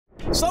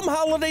Some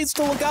holidays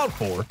to look out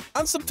for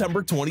on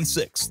September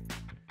 26th.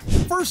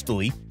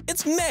 Firstly,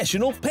 it's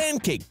National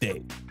Pancake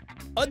Day.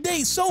 A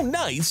day so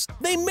nice,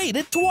 they made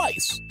it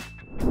twice.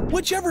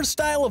 Whichever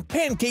style of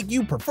pancake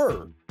you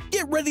prefer,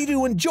 get ready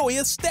to enjoy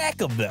a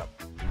stack of them.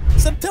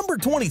 September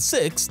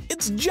 26th,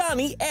 it's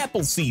Johnny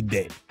Appleseed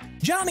Day.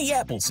 Johnny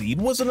Appleseed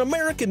was an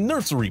American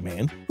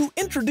nurseryman who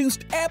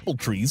introduced apple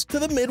trees to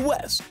the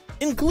Midwest,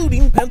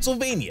 including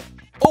Pennsylvania,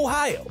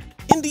 Ohio,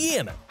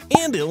 Indiana,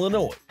 and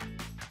Illinois.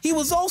 He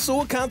was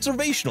also a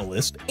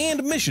conservationist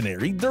and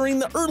missionary during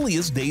the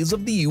earliest days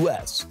of the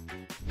U.S.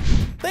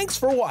 Thanks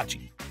for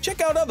watching.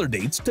 Check out other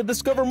dates to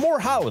discover more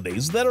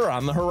holidays that are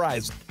on the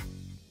horizon.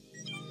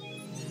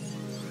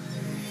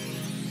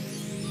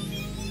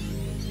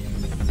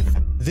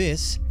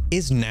 This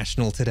is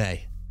National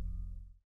Today.